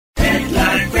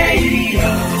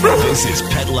This is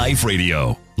Pet Life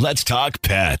Radio. Let's talk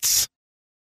pets.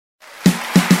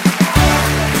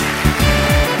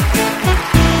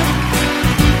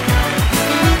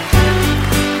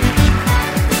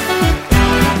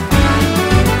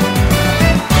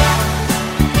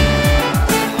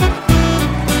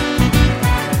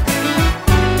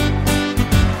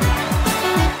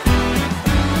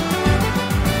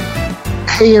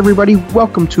 Hey everybody,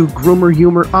 welcome to Groomer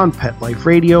Humor on Pet Life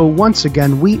Radio. Once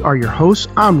again, we are your hosts.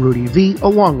 I'm Rudy V,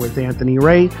 along with Anthony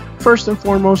Ray. First and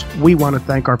foremost, we want to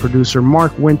thank our producer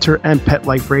Mark Winter and Pet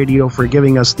Life Radio for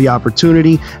giving us the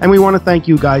opportunity, and we want to thank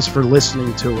you guys for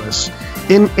listening to us.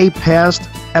 In a past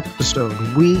episode,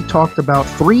 we talked about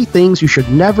 3 things you should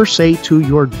never say to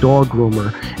your dog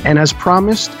groomer. And as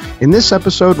promised, in this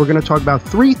episode, we're going to talk about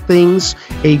 3 things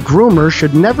a groomer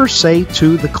should never say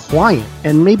to the client,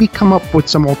 and maybe come up with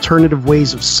some alternative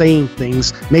ways of saying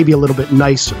things, maybe a little bit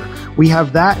nicer. We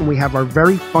have that, and we have our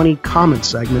very funny comment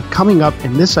segment coming up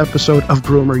in this episode of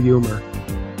Groomer Humor.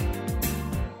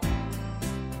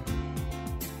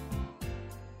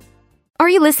 Are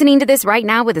you listening to this right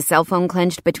now with a cell phone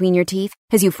clenched between your teeth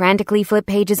as you frantically flip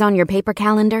pages on your paper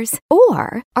calendars?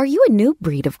 Or are you a new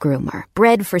breed of groomer,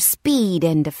 bred for speed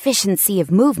and efficiency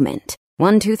of movement?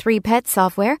 123Pet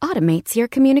software automates your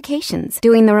communications,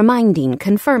 doing the reminding,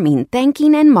 confirming,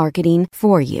 thanking, and marketing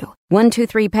for you.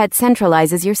 123Pet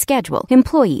centralizes your schedule,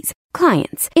 employees,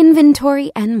 clients,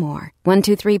 inventory, and more.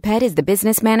 123Pet is the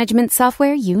business management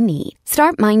software you need.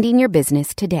 Start minding your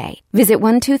business today. Visit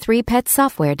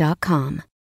 123petsoftware.com.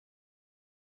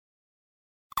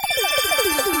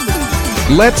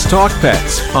 Let's Talk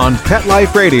Pets on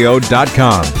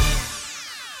PetLifeRadio.com.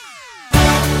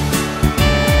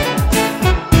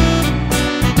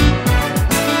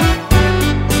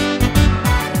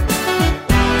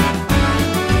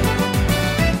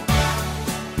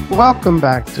 Welcome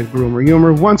back to Groomer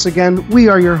Humor. Once again, we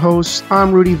are your hosts.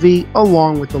 I'm Rudy V,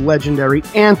 along with the legendary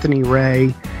Anthony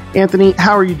Ray. Anthony,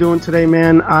 how are you doing today,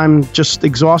 man? I'm just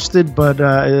exhausted, but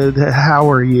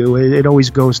how are you? It always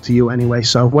goes to you anyway,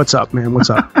 so what's up, man? What's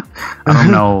up? I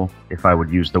don't know if I would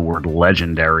use the word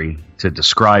legendary to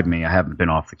describe me. I haven't been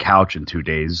off the couch in 2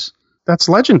 days. That's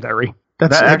legendary.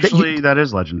 That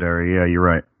is legendary. Yeah, you're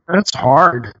right. That's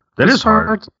hard. It's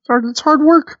hard. It's hard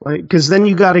work, because then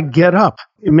you got to get up.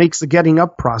 It makes the getting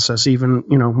up process even,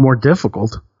 more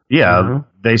difficult. Yeah,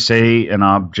 They say an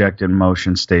object in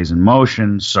motion stays in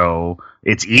motion, so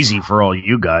it's easy for all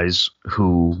you guys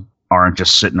who aren't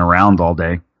just sitting around all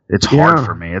day. It's hard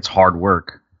for me. It's hard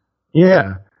work.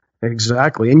 Yeah,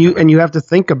 exactly. And you have to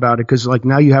think about it, because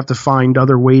now you have to find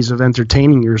other ways of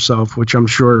entertaining yourself, which I'm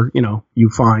sure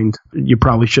you find. You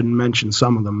probably shouldn't mention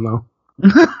some of them though.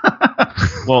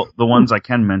 Well, the ones I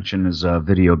can mention is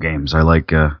video games. I like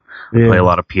play a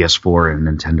lot of PS4 and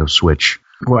Nintendo Switch.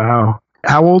 Wow.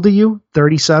 How old are you?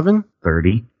 37?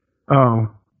 30. Oh,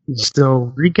 still.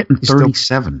 Where are you getting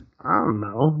 37? I don't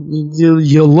know.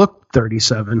 You look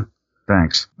 37.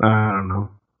 Thanks. I don't know.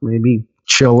 Maybe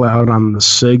chill out on the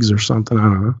cigs or something. I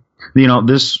don't know.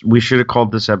 We should have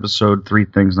called this episode 3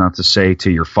 Things Not to Say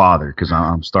to Your Father, because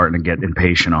I'm starting to get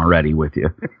impatient already with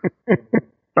you.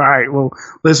 All right, well,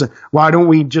 listen, why don't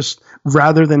we just,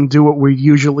 rather than do what we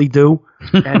usually do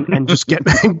and just get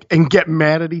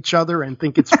mad at each other and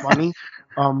think it's funny,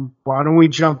 why don't we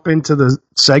jump into the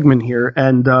segment here?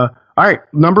 And, all right,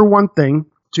 number 1 thing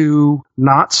to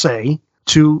not say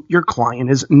to your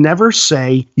client is never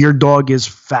say your dog is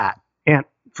fat. And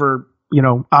for,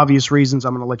 obvious reasons,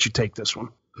 I'm going to let you take this one.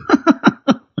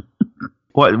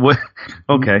 What?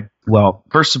 Okay. Well,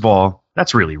 first of all,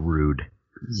 that's really rude.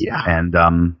 Yeah.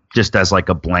 And just as like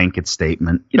a blanket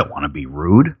statement, you don't want to be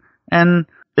rude. And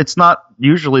it's not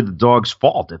usually the dog's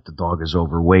fault if the dog is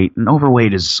overweight. And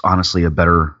overweight is honestly a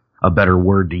better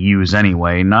word to use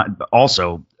anyway.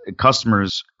 Also,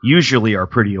 customers usually are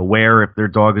pretty aware if their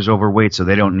dog is overweight, so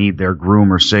they don't need their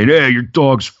groomer saying, "Hey, your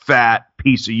dog's fat,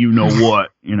 piece of you know what,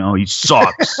 he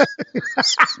sucks."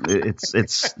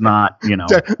 it's not,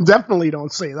 definitely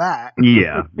don't say that.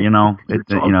 Yeah,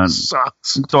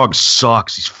 sucks. Dog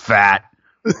sucks. He's fat.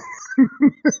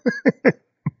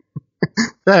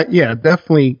 Yeah,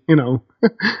 definitely.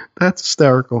 That's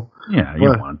hysterical. Yeah, you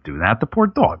don't want to do that. The poor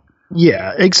dog.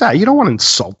 Yeah, exactly. You don't want to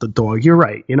insult the dog. You're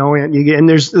right. And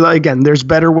there's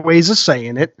better ways of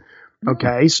saying it.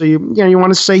 Okay, so you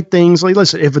want to say things like,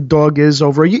 listen, if a dog is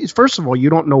first of all, you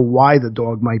don't know why the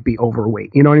dog might be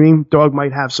overweight. You know what I mean? Dog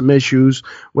might have some issues,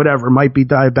 whatever, might be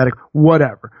diabetic,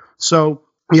 whatever. So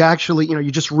you actually,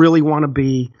 you just really want to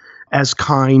be as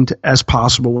kind as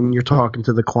possible when you're talking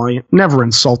to the client. Never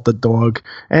insult the dog.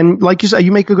 And like you said,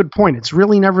 you make a good point. It's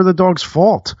really never the dog's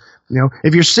fault.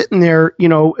 If you're sitting there,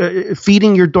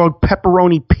 feeding your dog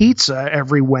pepperoni pizza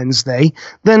every Wednesday,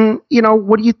 then,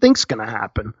 what do you think's going to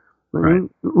happen? Right.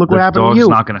 Look what happened to you. The dog's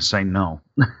not going to say no.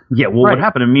 Yeah, well, Right. What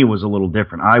happened to me was a little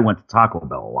different. I went to Taco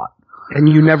Bell a lot. And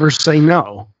you never say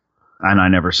no. And I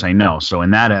never say no. So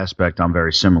in that aspect, I'm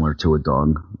very similar to a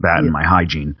dog, and my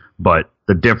hygiene. But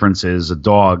the difference is a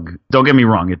dog, don't get me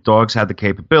wrong, if dogs had the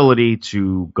capability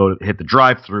to hit the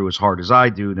drive-through as hard as I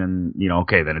do, then,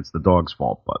 then it's the dog's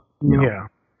fault. But, Yeah.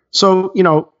 So,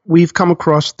 we've come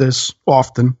across this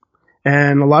often.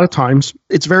 And a lot of times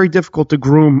it's very difficult to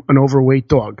groom an overweight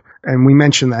dog. And we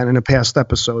mentioned that in a past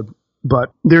episode.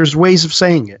 But there's ways of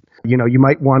saying it. You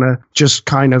might want to just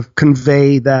kind of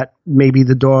convey that maybe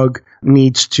the dog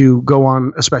needs to go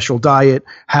on a special diet,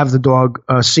 have the dog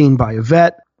seen by a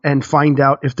vet, and find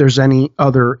out if there's any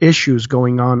other issues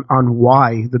going on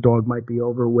why the dog might be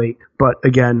overweight. But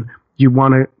again, you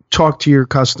want to talk to your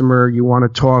customer. You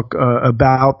want to talk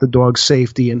about the dog's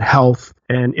safety and health.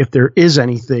 And if there is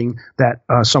anything that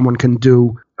someone can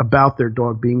do about their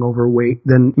dog being overweight,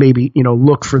 then maybe,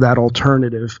 look for that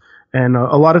alternative. And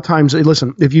a lot of times,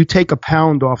 listen, if you take a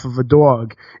pound off of a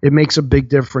dog, it makes a big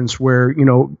difference where,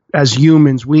 as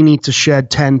humans, we need to shed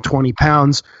 10, 20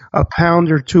 pounds. A pound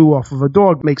or two off of a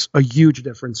dog makes a huge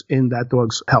difference in that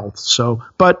dog's health. So,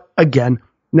 but again,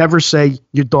 never say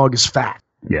your dog is fat.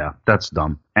 Yeah, that's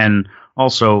dumb. And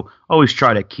also, always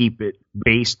try to keep it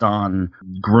based on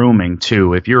grooming,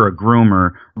 too. If you're a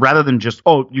groomer, rather than just,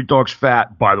 oh, your dog's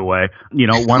fat, by the way,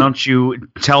 why don't you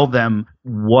tell them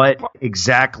what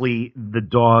exactly the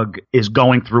dog is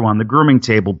going through on the grooming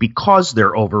table because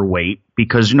they're overweight,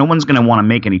 because no one's going to want to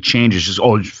make any changes. Just,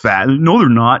 oh, he's fat. No, they're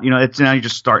not. It's now you're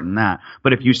just starting that.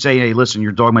 But if you say, hey, listen,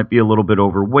 your dog might be a little bit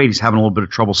overweight. He's having a little bit of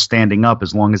trouble standing up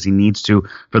as long as he needs to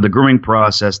for the grooming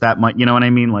process. That might, you know what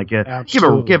I mean? Like,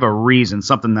 give a reason,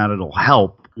 something that it'll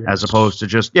help. Yes. As opposed to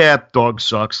just, dog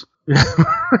sucks.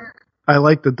 I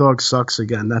like the dog sucks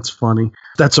again. That's funny.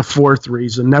 That's a fourth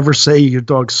reason. Never say your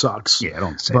dog sucks. Yeah,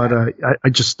 don't say that.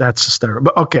 But that's hysterical.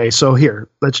 But okay, so here,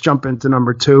 let's jump into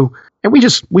number 2. And we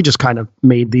just kind of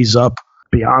made these up,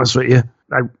 to be honest with you.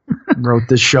 I wrote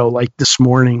this show like this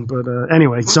morning. But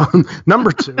anyway, so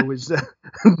number 2 is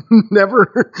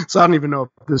never, so I don't even know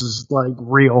if this is like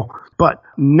real, but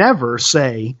never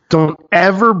say, don't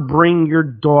ever bring your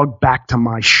dog back to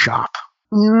my shop.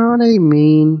 You know what I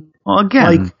mean? Well,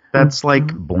 again, that's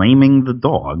like blaming the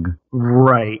dog.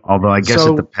 Right. Although I guess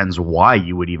it depends why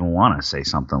you would even want to say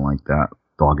something like that.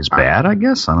 Dog is bad, I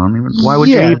guess. I don't even, why would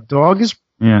you? Dog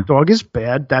is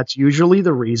bad. That's usually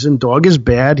the reason. Dog is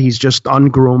bad. He's just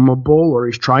ungroomable or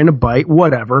he's trying to bite,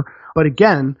 whatever. But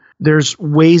again, there's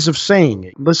ways of saying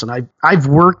it. Listen, I've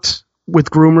worked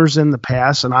with groomers in the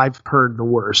past and I've heard the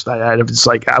worst. It's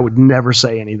like I would never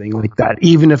say anything like that,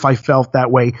 even if I felt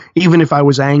that way, even if I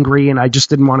was angry and I just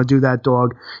didn't want to do that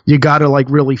dog. You got to like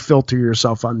really filter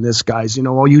yourself on this, guys.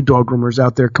 All you dog groomers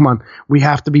out there, come on, we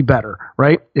have to be better,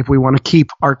 right? If we want to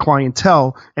keep our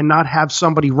clientele and not have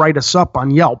somebody write us up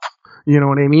on Yelp, you know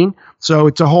what I mean? So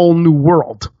it's a whole new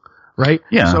world, right?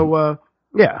 Yeah. So,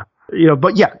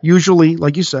 but usually,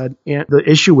 like you said, the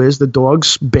issue is the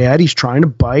dog's bad. He's trying to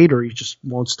bite or he just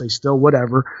won't stay still,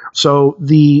 whatever. So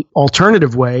the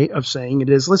alternative way of saying it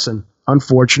is, listen,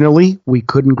 unfortunately, we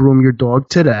couldn't groom your dog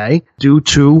today due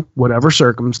to whatever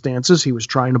circumstances. He was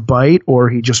trying to bite or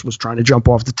he just was trying to jump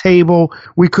off the table.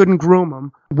 We couldn't groom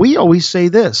him. We always say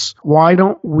this, why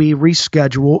don't we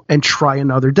reschedule and try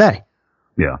another day?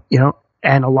 Yeah.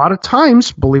 And a lot of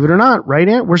times, believe it or not, right,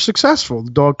 Ant, we're successful.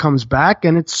 The dog comes back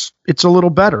and it's a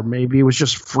little better. Maybe it was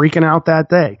just freaking out that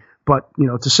day. But,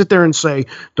 to sit there and say,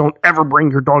 don't ever bring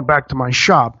your dog back to my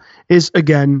shop is,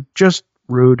 again, just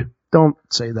rude. Don't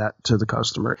say that to the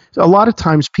customer. A lot of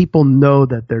times people know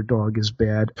that their dog is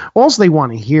bad. All they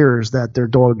want to hear is that their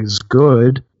dog is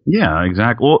good. Yeah,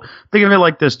 exactly. Well, think of it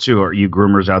like this, too. Are you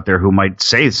groomers out there who might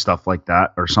say stuff like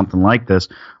that or something like this?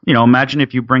 Imagine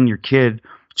if you bring your kid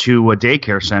to a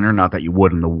daycare center, not that you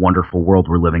would in the wonderful world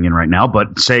we're living in right now,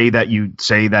 but say that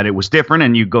it was different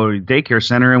and you go to a daycare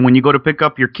center and when you go to pick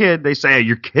up your kid, they say, hey,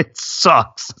 your kid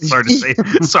sucks. Sorry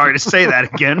to say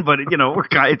that again, but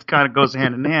it kind of goes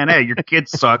hand in hand. Hey, your kid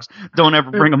sucks. Don't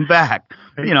ever bring him back.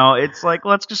 It's like,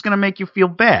 well, that's just going to make you feel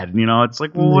bad. It's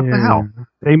like, well, what the hell?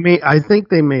 I think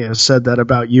they may have said that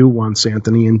about you once,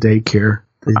 Anthony, in daycare.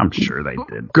 I'm sure they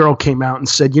did. Girl came out and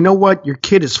said, you know what? Your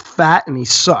kid is fat and he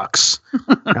sucks.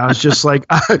 I was just like,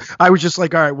 all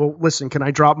right, well, listen, can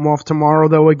I drop him off tomorrow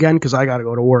though again? Cause I got to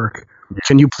go to work.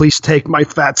 Can you please take my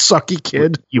fat, sucky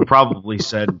kid? You probably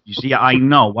said, you see, I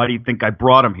know. Why do you think I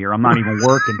brought him here? I'm not even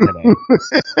working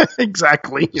today.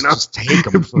 Exactly. Just take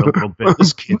him for a little bit.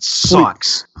 This kid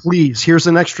sucks. Please, here's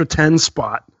an extra 10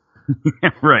 spot.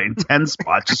 Right, 10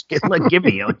 spot. Just give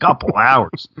me a couple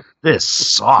hours. This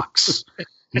sucks.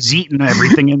 He's eating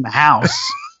everything in the house.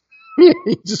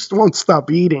 He just won't stop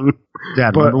eating.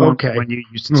 Dad, but, remember okay. when you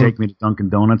used to take me to Dunkin'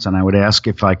 Donuts and I would ask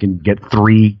if I can get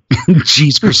 3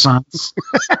 cheese croissants?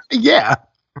 Yeah,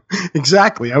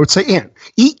 exactly. I would say, Aunt,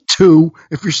 eat 2.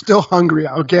 If you're still hungry,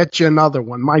 I'll get you another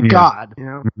one. My God,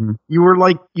 you were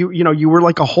like you were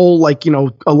like a whole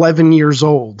 11 years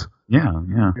old. Yeah.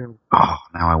 Oh,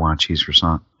 now I want a cheese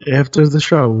croissant. After the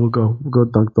show, we'll go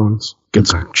Dunkin' Donuts. Get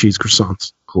some cheese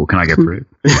croissants. Cool. Can I get 3?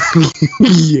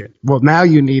 Yeah. Well, now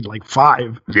you need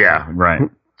 5. Yeah, right.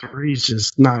 3's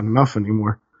just not enough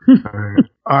anymore. All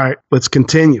right. Let's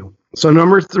continue. So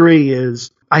number 3 is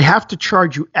I have to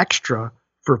charge you extra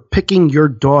for picking your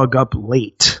dog up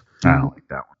late. I don't like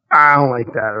that one. I don't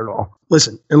like that at all.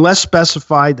 Listen, unless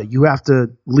specified that you have to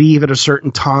leave at a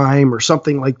certain time or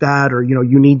something like that, or,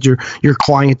 you need your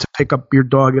client to pick up your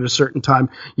dog at a certain time,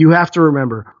 you have to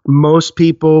remember, most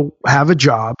people have a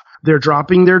job. They're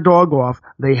dropping their dog off.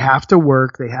 They have to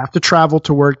work. They have to travel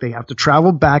to work. They have to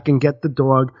travel back and get the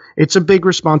dog. It's a big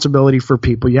responsibility for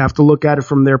people. You have to look at it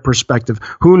from their perspective.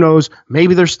 Who knows?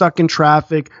 Maybe they're stuck in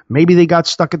traffic. Maybe they got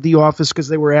stuck at the office because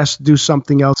they were asked to do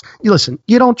something else. Listen,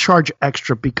 you don't charge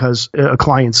extra because a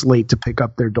client's late to pick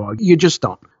up their dog. You just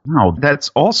don't. No,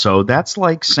 that's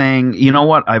like saying, you know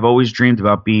what? I've always dreamed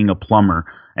about being a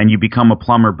plumber. And you become a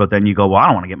plumber, but then you go, well, I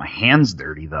don't want to get my hands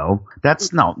dirty, though.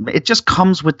 It just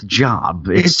comes with the job.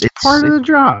 It's part of the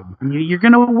job. You're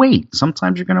going to wait.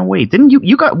 Sometimes you're going to wait. Didn't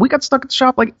we got stuck at the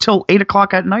shop till 8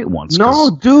 o'clock at night once.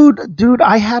 No, dude,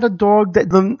 I had a dog that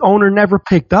the owner never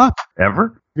picked up.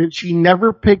 Ever? She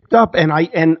never picked up, and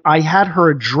I had her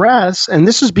address, and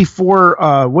this is before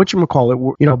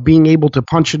whatchamacallit, being able to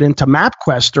punch it into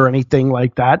MapQuest or anything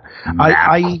like that.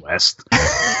 MapQuest.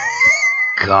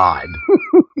 God.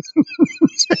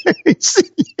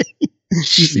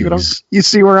 You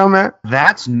see where I'm at?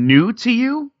 That's new to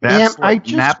you? That's I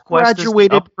just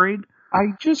graduated. Upgrade? I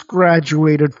just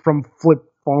graduated from flip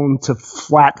phone to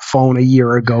flat phone a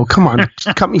year ago. Come on,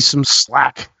 cut me some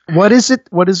slack. What is it?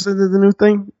 What is the new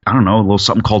thing? I don't know. A little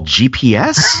something called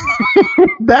GPS?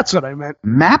 That's what I meant.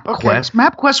 MapQuest. Okay.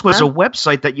 MapQuest was a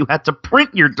website that you had to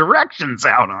print your directions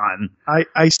out on.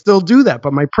 I still do that,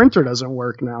 but my printer doesn't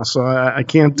work now, so I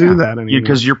can't do that anymore.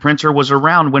 Because your printer was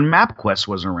around when MapQuest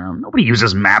was around. Nobody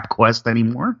uses MapQuest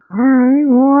anymore. All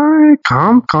right.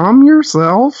 Calm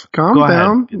yourself. Calm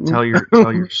down. Ahead. Tell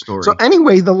your story. So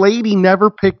anyway, the lady never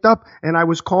picked up, and I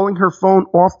was calling her phone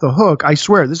off the hook. I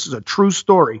swear, this is a true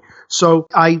story. So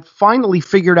I finally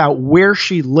figured out where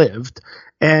she lived,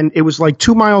 and it was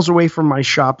 2 miles away from my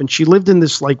shop, and she lived in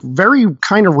this very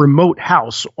kind of remote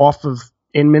house off of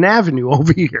Inman Avenue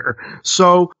over here.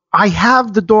 So I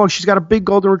have the dog. She's got a big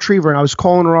golden retriever, and I was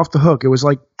calling her off the hook. It was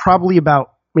probably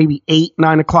about maybe 8,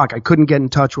 9 o'clock. I couldn't get in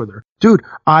touch with her. Dude,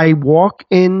 I walk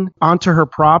in onto her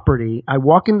property. I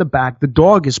walk in the back. The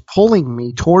dog is pulling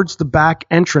me towards the back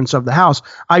entrance of the house.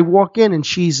 I walk in, and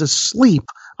she's asleep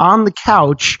on the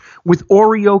couch with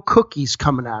Oreo cookies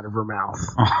coming out of her mouth.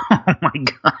 Oh, my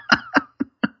God.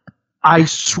 I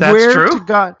swear to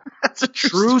God. That's a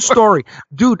true story.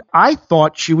 Dude, I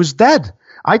thought she was dead.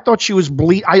 I thought she was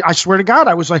I swear to God,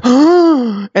 I was like,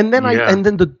 and then and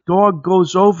then the dog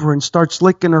goes over and starts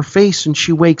licking her face, and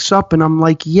she wakes up, and I'm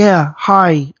like, yeah,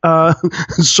 hi,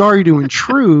 sorry to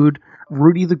intrude.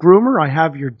 Rudy the groomer, I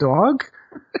have your dog.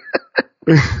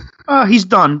 He's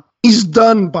done. He's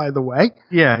done, by the way.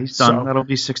 Yeah, he's done. So, that'll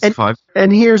be 65.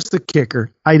 And here's the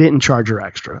kicker. I didn't charge her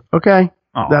extra. Okay?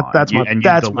 Oh, you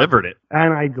delivered it.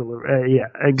 And I delivered. Yeah,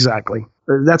 exactly.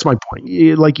 That's my point.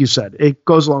 Like you said, it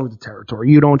goes along with the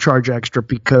territory. You don't charge extra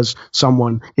because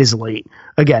someone is late.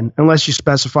 Again, unless you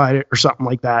specified it or something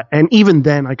like that. And even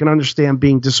then, I can understand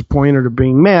being disappointed or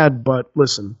being mad, but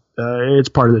listen, it's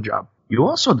part of the job. You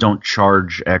also don't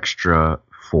charge extra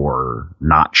for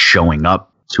not showing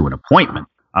up to an appointment.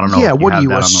 I don't know. Yeah, what are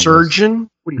you, a surgeon?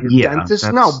 What are you, a dentist?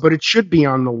 That's... No, but it should be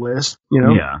on the list.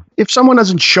 Yeah. If someone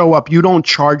doesn't show up, you don't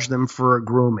charge them for a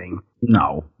grooming.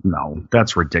 No,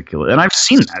 that's ridiculous. And I've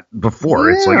seen that before.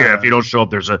 Yeah. It's if you don't show up,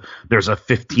 there's a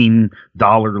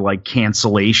 $15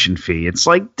 cancellation fee. It's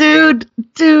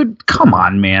dude, come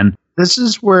on, man. This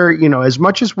is where, as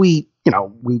much as we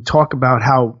talk about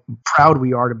how proud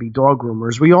we are to be dog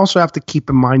groomers, we also have to keep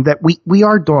in mind that we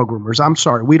are dog groomers. I'm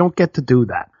sorry, we don't get to do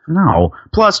that. No.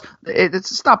 Plus,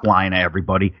 stop lying to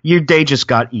everybody. Your day just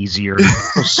got easier,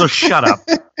 so shut up.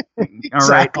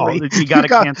 Exactly. All right, you got a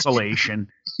cancellation.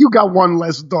 You got one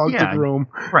less dog to groom.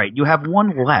 Right, you have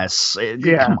one less.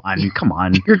 Come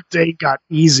on. Your day got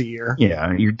easier.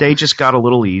 Yeah, your day just got a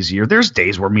little easier. There's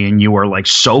days where me and you are like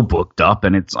so booked up,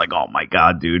 and it's like, oh my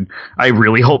God, dude, I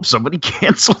really hope somebody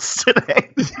cancels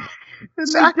today.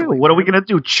 Exactly. What are we going to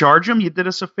do? Charge them? You did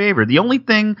us a favor. The only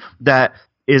thing that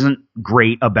isn't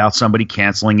great about somebody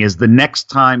canceling is the next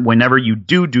time, whenever you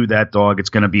do that dog, it's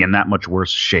going to be in that much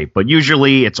worse shape. But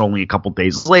usually it's only a couple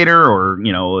days later or,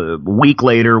 a week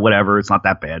later, whatever. It's not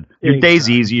that bad. Your day's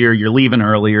easier. You're leaving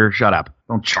earlier. Shut up.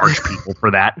 Don't charge people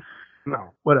for that.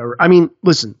 No, whatever. I mean,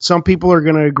 listen, some people are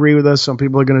going to agree with us. Some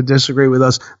people are going to disagree with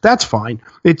us. That's fine.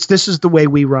 This is the way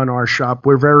we run our shop.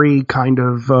 We're very kind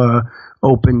of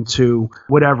open to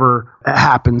whatever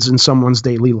happens in someone's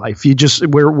daily life. You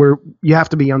have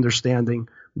to be understanding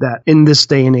that in this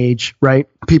day and age, right?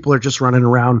 People are just running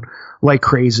around like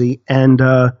crazy, and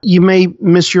you may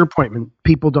miss your appointment.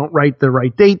 People don't write the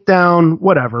right date down,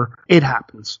 whatever. It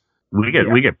happens. We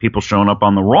get people showing up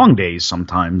on the wrong days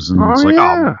sometimes, and it's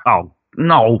like, oh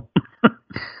no.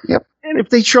 Yep. And if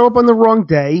they show up on the wrong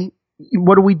day,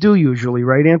 what do we do usually,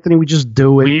 right, Anthony? We just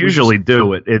do it. We usually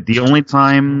do it. The only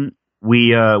time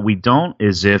we don't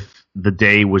is if the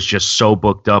day was just so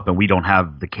booked up and we don't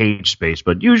have the cage space.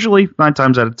 But usually 9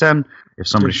 times out of 10, if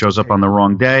somebody shows up on the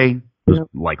wrong day, it's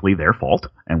likely their fault,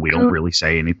 and we don't really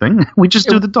say anything. We just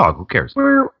do the dog. Who cares?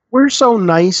 We're so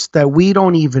nice that we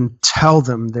don't even tell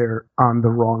them they're on the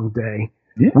wrong day.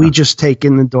 Yeah. We just take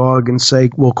in the dog and say,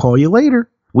 we'll call you later.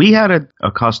 We had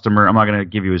a customer, I'm not going to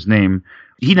give you his name.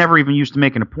 He never even used to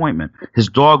make an appointment. His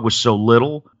dog was so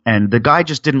little, and the guy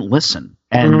just didn't listen.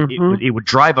 And it would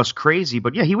drive us crazy.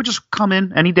 But, yeah, he would just come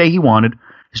in any day he wanted.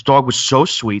 His dog was so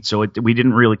sweet, so we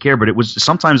didn't really care. But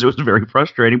sometimes it was very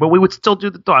frustrating. But we would still do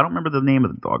the dog. I don't remember the name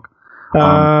of the dog.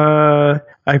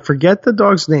 I forget the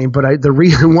dog's name, but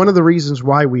one of the reasons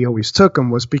why we always took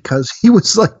him was because he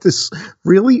was like this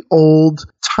really old,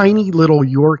 tiny little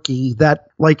Yorkie that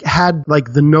had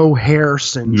the no hair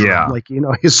syndrome.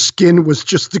 Yeah. His skin was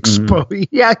just exposed.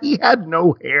 Yeah, he had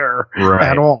no hair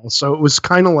at all. So it was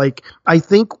kind of like, I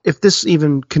think if this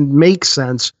even can make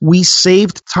sense, we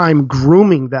saved time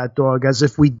grooming that dog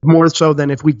more so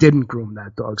than if we didn't groom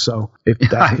that dog. So if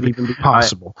that could even be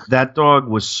possible. That dog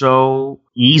was so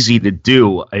easy to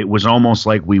do. It was almost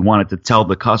like we wanted to tell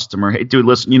the customer, hey dude,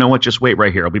 listen, you know what, just wait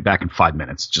right here, I'll be back in 5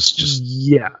 minutes.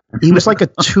 Yeah, he was like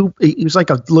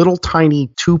a little tiny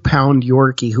 2-pound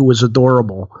Yorkie who was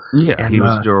adorable. He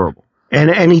was adorable. And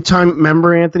anytime,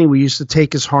 remember, Anthony, we used to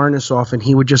take his harness off, and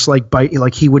he would just bite,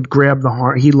 he would grab the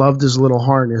harness. He loved his little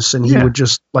harness, and he would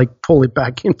just pull it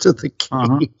back into the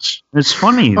cage. It's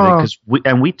funny because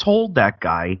we told that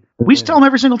guy, we tell him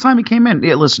every single time he came in,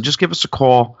 listen, just give us a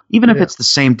call, even if it's the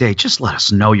same day. Just let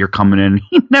us know you're coming in.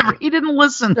 He didn't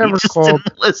listen. Never he just called.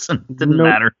 Didn't listen. It didn't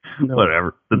matter.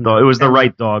 Whatever. The dog. It was the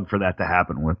right dog for that to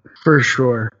happen with. For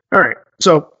sure. All right.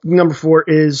 So number 4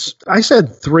 is, I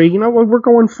said 3. You know what? We're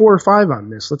going 4 or 5 on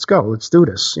this. Let's go. Let's do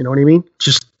this. You know what I mean?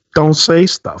 Just don't say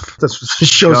stuff. That's what the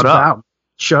show's about.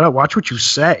 Shut up. Watch what you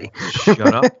say.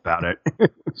 Shut up about it.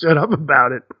 Shut up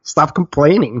about it. Stop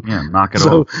complaining. Yeah, knock it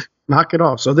off. Knock it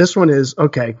off. So this one is,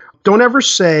 okay, don't ever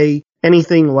say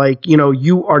anything like,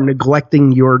 you are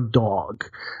neglecting your dog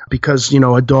because,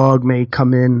 a dog may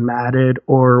come in matted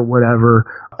or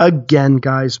whatever. Again,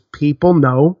 guys, people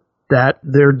know that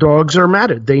their dogs are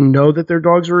matted. They know that their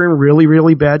dogs are in really,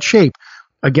 really bad shape.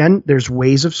 Again, there's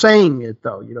ways of saying it,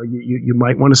 though. You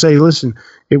might want to say, listen,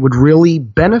 it would really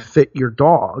benefit your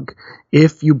dog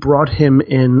if you brought him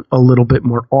in a little bit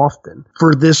more often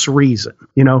for this reason,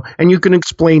 and you can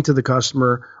explain to the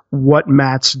customer what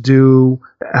mats do,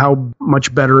 how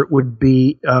much better it would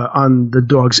be on the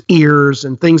dog's ears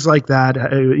and things like that.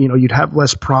 You'd have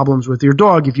less problems with your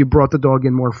dog if you brought the dog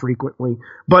in more frequently.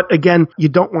 But again, you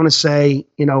don't want to say,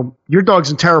 your dog's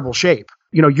in terrible shape.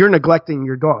 You're neglecting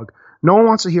your dog. No one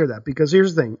wants to hear that because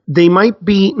here's the thing. They might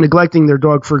be neglecting their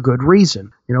dog for good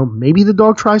reason. Maybe the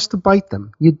dog tries to bite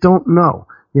them. You don't know.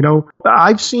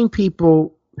 I've seen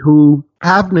people who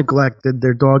have neglected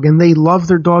their dog and they love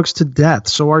their dogs to death.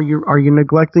 So are you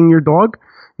neglecting your dog?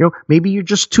 Maybe you're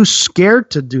just too scared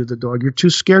to do the dog. You're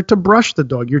too scared to brush the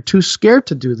dog. You're too scared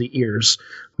to do the ears.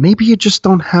 Maybe you just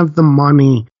don't have the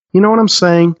money. You know what I'm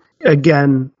saying?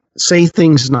 Again, say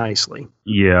things nicely.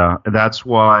 Yeah, that's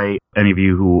why any of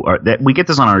you who are that we get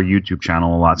this on our YouTube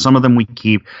channel a lot. Some of them we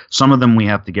keep, some of them we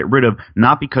have to get rid of,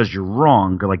 not because you're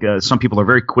wrong. Like some people are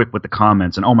very quick with the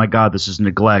comments and, oh my God, this is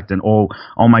neglect, and oh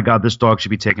my God, this dog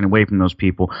should be taken away from those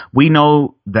people. We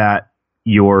know that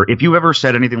if you ever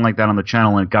said anything like that on the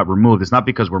channel and it got removed, it's not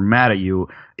because we're mad at you.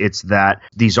 It's that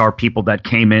these are people that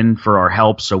came in for our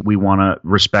help, so we want to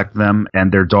respect them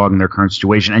and their dog and their current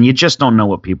situation. And you just don't know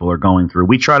what people are going through.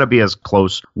 We try to be as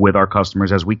close with our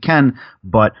customers as we can,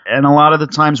 and a lot of the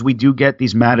times we do get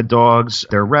these matted dogs,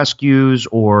 they're rescues,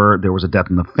 or there was a death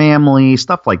in the family,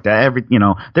 stuff like that.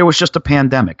 There was just a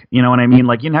pandemic. You know what I mean?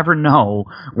 Like, you never know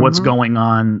what's going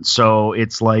on. So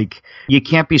it's like, you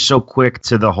can't be so quick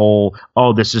to the whole,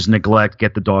 oh, this is neglect,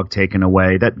 get the dog taken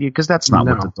away. Because that's not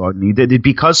what the dog needed.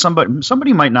 Because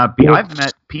somebody might not be. I've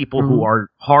met people who are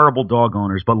horrible dog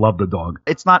owners but love the dog.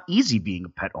 It's not easy being a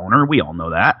pet owner. We all know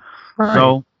that. Right.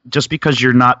 So just because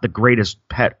you're not the greatest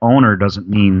pet owner doesn't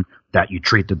mean that you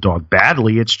treat the dog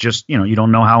badly. It's just, you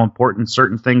don't know how important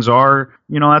certain things are.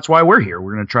 That's why we're here.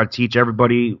 We're going to try to teach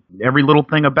everybody every little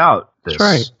thing about this. That's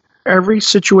right. Every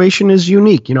situation is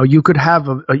unique. You could have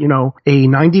a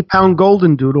 90-pound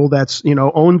golden doodle that's,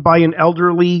 owned by an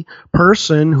elderly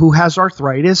person who has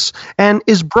arthritis and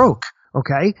is broke.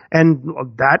 Okay. And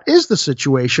that is the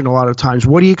situation a lot of times.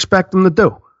 What do you expect them to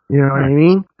do? You know what I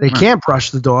mean? They can't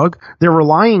brush the dog. They're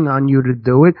relying on you to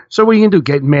do it. So what are you going to do?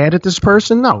 Get mad at this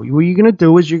person? No. What you're going to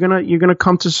do is you're going to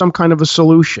come to some kind of a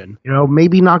solution.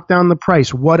 Maybe knock down the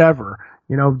price, whatever.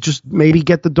 Just maybe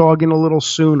get the dog in a little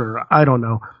sooner. I don't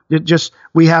know.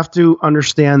 We have to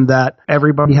understand that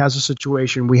everybody has a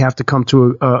situation. We have to come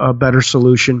to a better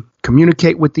solution,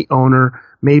 communicate with the owner,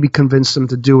 maybe convince them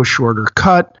to do a shorter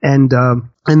cut, and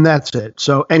that's it.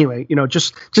 So anyway,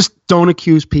 just don't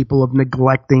accuse people of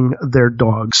neglecting their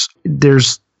dogs.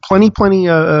 There's plenty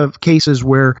of cases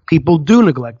where people do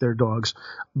neglect their dogs.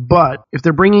 But if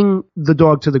they're bringing the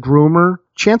dog to the groomer,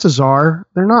 chances are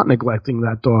they're not neglecting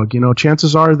that dog.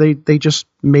 Chances are they just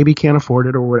maybe can't afford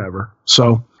it or whatever.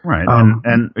 So right.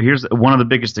 And here's one of the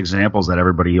biggest examples that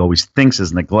everybody always thinks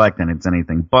is neglect, and it's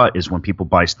anything but, is when people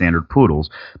buy standard poodles.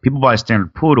 People buy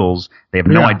standard poodles, they have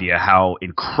no idea how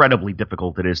incredibly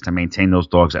difficult it is to maintain those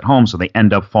dogs at home, so they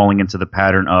end up falling into the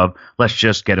pattern of, let's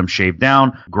just get them shaved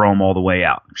down, grow them all the way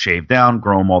out. Shave down,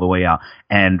 grow them all the way out.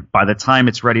 And by the time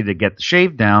it's ready to get the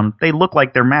shave down, they look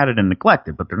like they're matted and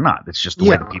neglected, but they're not. It's just the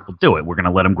way that people do it. We're going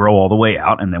to let them grow all the way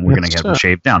out, and then we're going to get them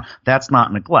shaved down. That's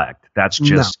not neglect. That's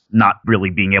just not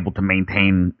really being able to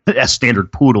maintain a standard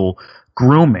poodle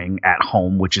grooming at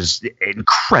home, which is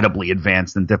incredibly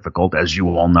advanced and difficult, as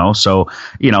you all know. So,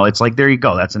 it's like, there you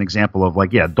go. That's an example of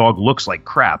dog looks like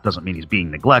crap. Doesn't mean he's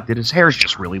being neglected. His hair's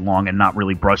just really long and not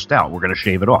really brushed out. We're going to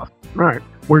shave it off. Right.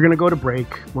 We're going to go to break.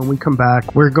 When we come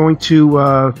back, we're going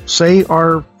to say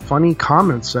our funny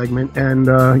comment segment. And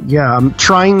I'm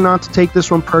trying not to take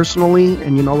this one personally,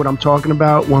 and you know what I'm talking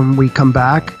about when we come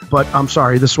back. But I'm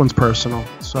sorry, this one's personal.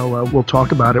 So we'll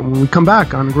talk about it when we come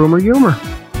back on Groomer Humor.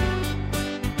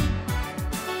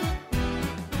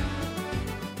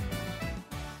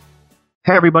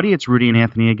 Hey everybody, it's Rudy and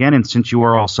Anthony again, and since you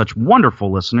are all such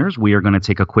wonderful listeners, we are going to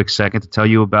take a quick second to tell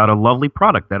you about a lovely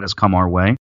product that has come our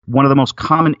way. One of the most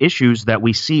common issues that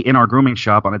we see in our grooming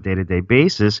shop on a day-to-day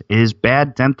basis is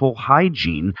bad dental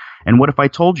hygiene. And what if I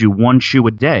told you one chew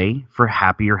a day for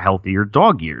happier, healthier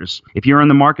dog years? If you're in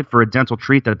the market for a dental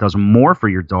treat that does more for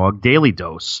your dog, Daily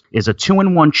Dose is a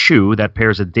 2-in-1 chew that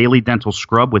pairs a daily dental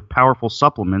scrub with powerful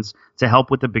supplements to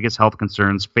help with the biggest health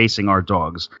concerns facing our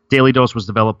dogs. Daily Dose was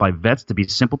developed by vets to be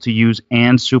simple to use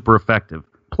and super effective.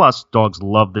 Plus, dogs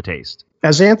love the taste.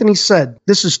 As Anthony said,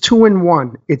 this is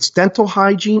 2-in-1. It's dental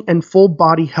hygiene and full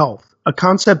body health, a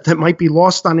concept that might be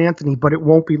lost on Anthony, but it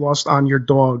won't be lost on your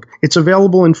dog. It's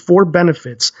available in 4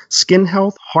 benefits: skin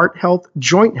health, heart health,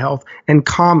 joint health, and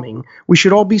calming. We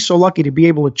should all be so lucky to be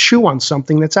able to chew on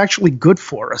something that's actually good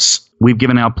for us. We've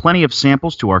given out plenty of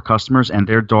samples to our customers, and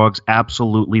their dogs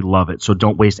absolutely love it. So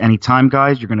don't waste any time,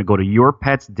 guys. You're going to go to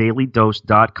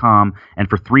yourpetsdailydose.com, and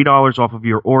for $3 off of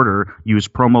your order, use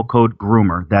promo code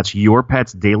GROOMER. That's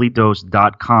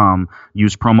yourpetsdailydose.com.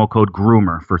 Use promo code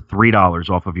GROOMER for $3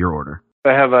 off of your order.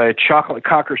 I have a chocolate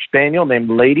cocker spaniel named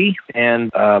Lady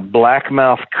and a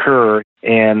blackmouth cur,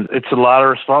 and it's a lot of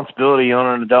responsibility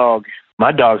owning a dog.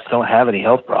 My dogs don't have any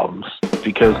health problems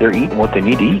because they're eating what they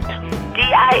need to eat.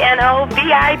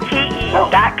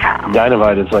 DINOVITE.com.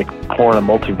 Dinovite is like pouring a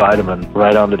multivitamin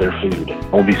right onto their food.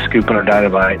 We'll be scooping our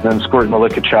Dinovite, then squirting the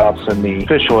Lick Chops and the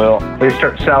fish oil. They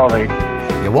start salivating.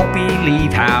 You won't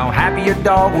believe how happy your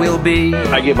dog will be.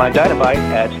 I get my Dinovite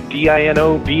at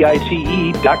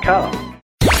DINOVITE.com.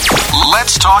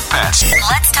 Let's talk pets.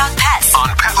 Let's talk pets On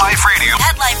Pet Life Radio.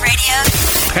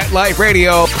 Pet Life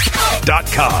Radio.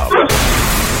 PetLifeRadio.com.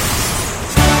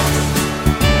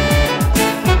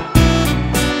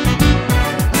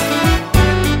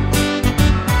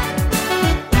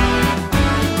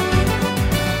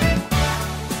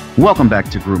 Welcome back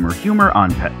to Groomer Humor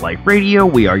on Pet Life Radio.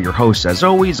 We are your hosts, as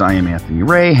always. I am Anthony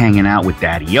Ray, hanging out with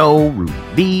Daddy-O, Rudy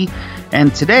V.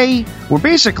 And today, we're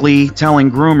basically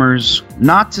telling groomers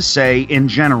not to say, in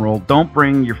general, don't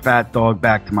bring your fat dog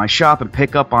back to my shop and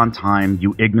pick up on time,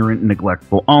 you ignorant and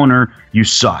neglectful owner. You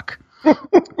suck.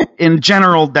 In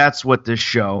general, that's what this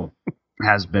show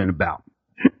has been about.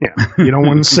 Yeah, you don't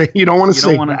want to say. You don't want to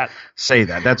say that. Say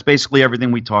that. That's basically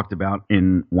everything we talked about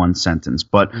in one sentence.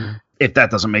 But if that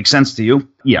doesn't make sense to you,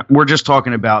 yeah, we're just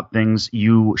talking about things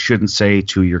you shouldn't say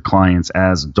to your clients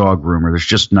as a dog groomer. There's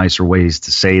just nicer ways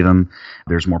to say them.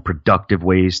 There's more productive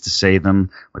ways to say them.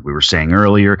 Like we were saying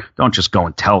earlier, don't just go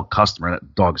and tell a customer that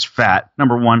the dog is fat.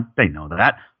 Number one, they know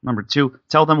that. Number two,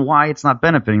 tell them why it's not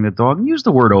benefiting the dog, and use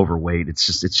the word overweight. It's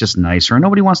just nicer. And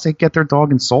nobody wants to get their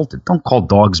dog insulted. Don't call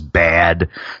dogs bad.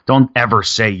 Don't ever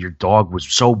say your dog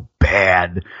was so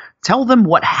bad. Tell them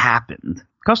what happened.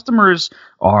 Customers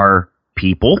are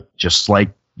people, just like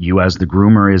you as the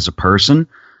groomer is a person.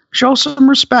 Show some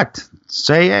respect.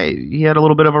 Say, hey, he had a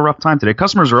little bit of a rough time today.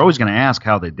 Customers are always going to ask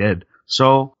how they did.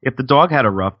 So if the dog had a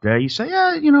rough day, you say,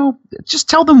 yeah, just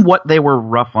tell them what they were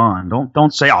rough on.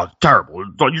 Don't say, oh, it's terrible.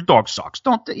 Your dog sucks.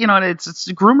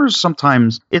 It's groomers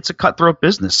sometimes. It's a cutthroat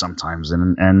business sometimes.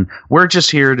 And we're just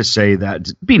here to say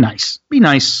that be nice. Be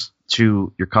nice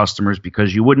to your customers,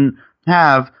 because you wouldn't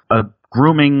have a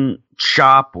grooming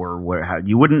shop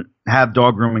you wouldn't have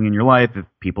dog grooming in your life if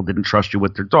people didn't trust you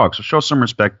with their dog. So show some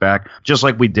respect back, just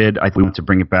like we did. I think we want to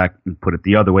bring it back and put it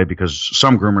the other way, because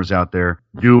some groomers out there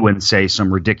do and say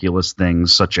some ridiculous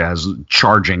things, such as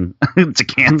charging to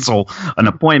cancel an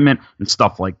appointment and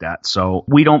stuff like that. So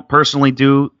we don't personally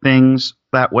do things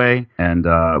that way, and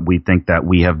we think that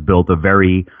we have built a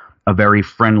very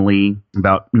friendly,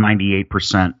 about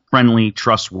 98% friendly,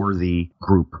 trustworthy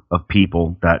group of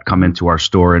people that come into our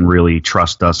store and really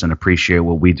trust us and appreciate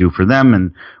what we do for them,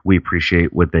 and we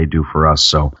appreciate what they do for us.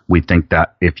 So we think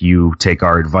that if you take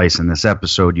our advice in this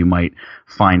episode, you might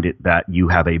find it that you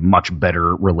have a much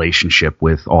better relationship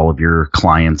with all of your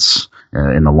clients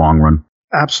in the long run.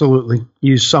 Absolutely.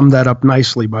 You summed that up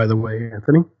nicely, by the way,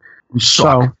 Anthony.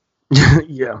 So,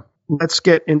 yeah. Let's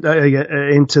get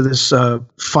into this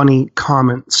funny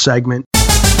comment segment.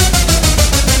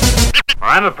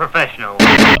 I'm a professional.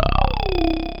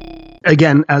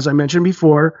 Again, as I mentioned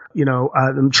before,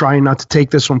 I'm trying not to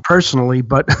take this one personally,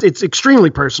 but it's extremely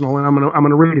personal, and I'm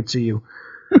gonna read it to you.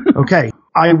 Okay.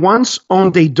 I once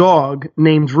owned a dog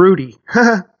named Rudy.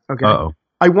 Okay. Uh-oh.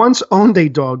 I once owned a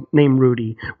dog named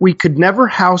Rudy. We could never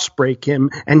housebreak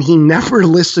him, and he never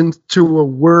listened to a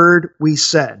word we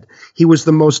said. He was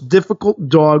the most difficult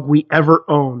dog we ever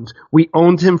owned. We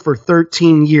owned him for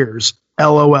 13 years.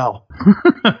 LOL.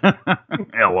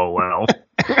 LOL.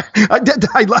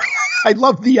 I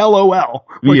love the LOL.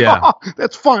 Yeah. Oh,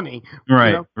 that's funny.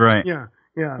 Right, right. Yeah.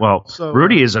 Yeah. Well, so,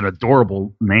 Rudy is an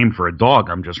adorable name for a dog,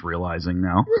 I'm just realizing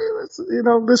now.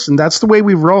 Listen, that's the way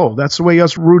we roll. That's the way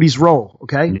us Rudies roll,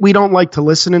 okay? We don't like to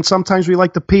listen, and sometimes we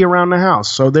like to pee around the house.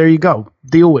 So there you go.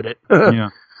 Deal with it. Yeah.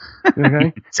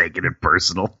 Okay? Taking it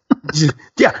personal.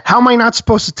 Yeah. How am I not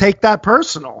supposed to take that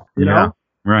personal? You know?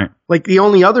 Right. Like the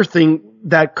only other thing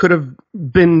that could have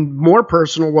been more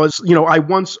personal was, I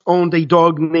once owned a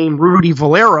dog named Rudy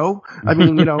Valero. I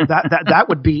mean, that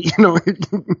would be,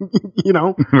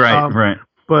 Right, right.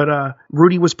 But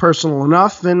Rudy was personal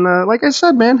enough. And like I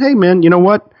said, man, hey, man, you know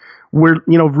what?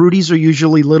 Rudies are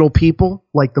usually little people,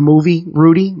 like the movie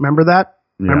Rudy. Remember that?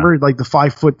 Yeah. Remember, like the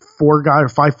 5'4" guy or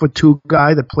 5'2"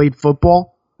 guy that played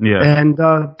football? Yeah. And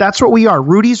that's what we are.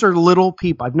 Rudies are little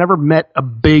people. I've never met a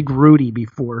big Rudy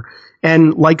before.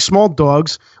 And like small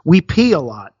dogs, we pee a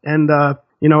lot. And,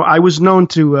 I was known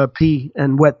to pee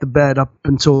and wet the bed up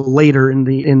until later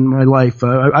in my life.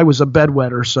 I was a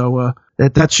bedwetter, so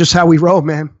that's just how we roll,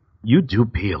 man. You do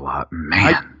pee a lot,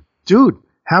 man. Dude,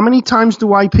 how many times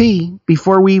do I pee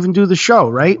before we even do the show,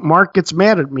 right? Mark gets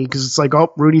mad at me because it's like,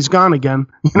 oh, Rudy's gone again.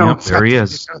 Yep, there he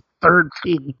is. Third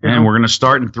pee. And we're going to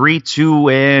start in 3, 2,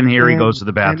 and here he goes to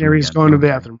the bathroom. And here he's going to the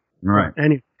bathroom. Right.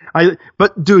 Anyway.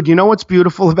 But dude, you know what's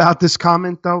beautiful about this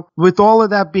comment though? With all of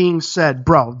that being said,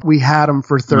 bro, we had him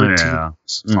for 13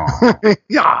 years.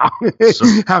 Yeah.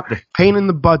 Pain in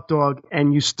the butt, dog,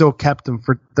 and you still kept him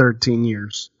for 13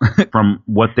 years. From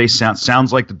what they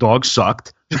sounds like the dog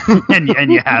sucked.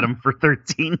 and you had him for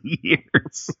 13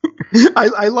 years.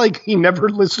 I like he never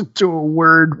listened to a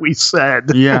word we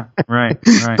said. Yeah, right.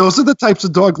 Those are the types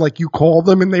of dog like you call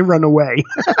them and they run away.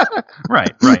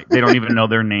 Right. They don't even know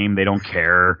their name. They don't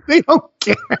care. They don't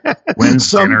care. When's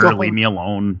dinner? Leave me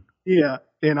alone. Yeah,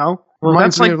 Well,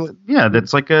 that's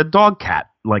like a dog cat.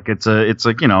 Like it's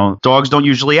like, dogs don't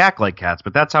usually act like cats,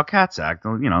 but that's how cats act.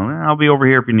 I'll be over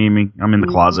here if you need me. I'm in the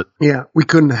closet. Yeah, we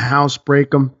couldn't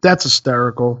housebreak them. That's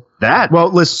hysterical.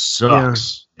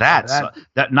 Sucks. Yeah.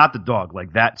 That not the dog,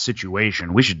 like that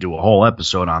situation. We should do a whole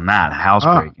episode on that,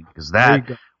 housebreaking, because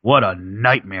what a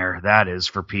nightmare that is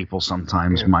for people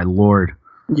sometimes, my lord.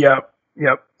 Yep.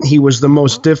 He was the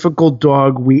most difficult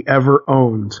dog we ever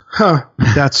owned. Huh.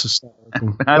 That's hysterical.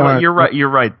 You're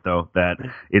right, though, that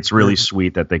it's really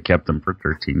sweet that they kept him for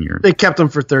 13 years. They kept him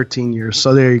for 13 years,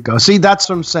 so there you go. See, that's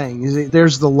what I'm saying.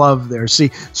 There's the love there.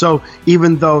 See, so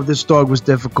even though this dog was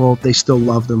difficult, they still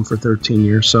loved him for 13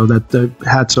 years, so that the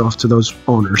hats off to those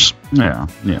owners. Yeah.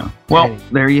 Well,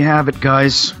 there you have it,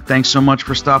 guys. Thanks so much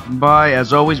for stopping by.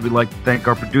 As always, we'd like to thank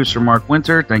our producer, Mark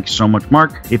Winter. Thank you so much,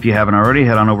 Mark. If you haven't already,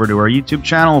 head on over to our YouTube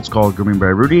channel. It's called Grooming by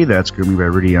Rudy. That's Grooming by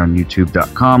Rudy on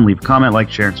YouTube.com. Leave a comment,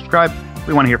 like, share, and subscribe.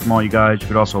 We want to hear from all you guys. You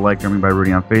could also like Grooming by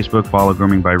Rudy on Facebook, follow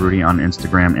Grooming by Rudy on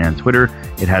Instagram and Twitter.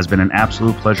 It has been an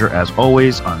absolute pleasure as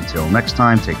always. Until next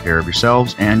time, take care of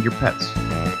yourselves and your pets.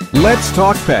 Let's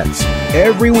Talk Pets,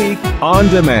 every week on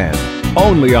demand,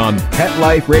 only on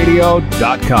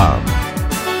PetLifeRadio.com.